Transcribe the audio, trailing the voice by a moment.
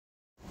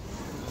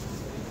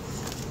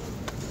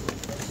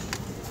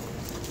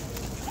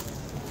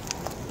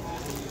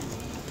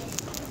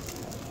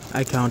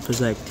I count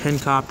there's like 10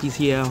 copies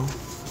here.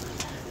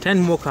 10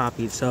 more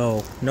copies,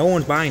 so no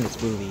one's buying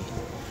this movie.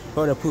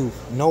 Further proof,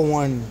 no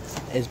one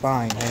is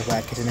buying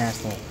Black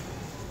International.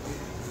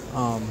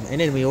 And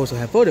then we also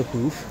have further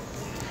proof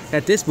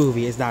that this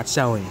movie is not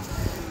selling.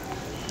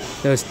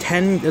 There's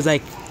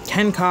like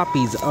 10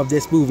 copies of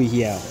this movie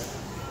here.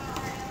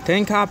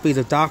 10 copies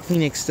of Dark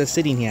Phoenix just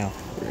sitting here.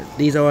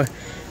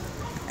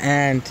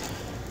 And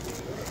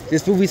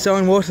this movie's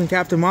selling worse than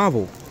Captain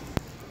Marvel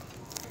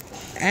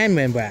and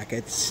Men Black.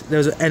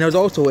 There's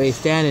also a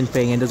stand-in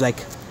thing, and there's like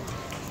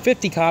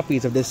 50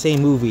 copies of the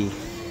same movie.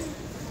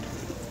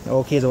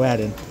 Okay, so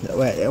Aladdin,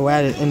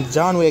 and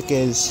John Wick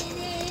there's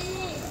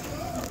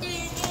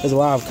a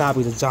lot of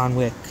copies of John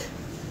Wick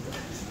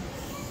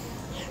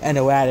and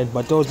Aladdin,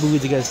 but those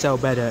movies are gonna sell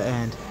better.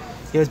 And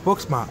here's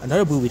Booksmart,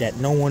 another movie that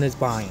no one is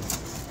buying.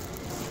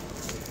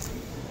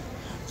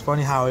 It's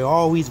funny how we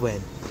always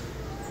win.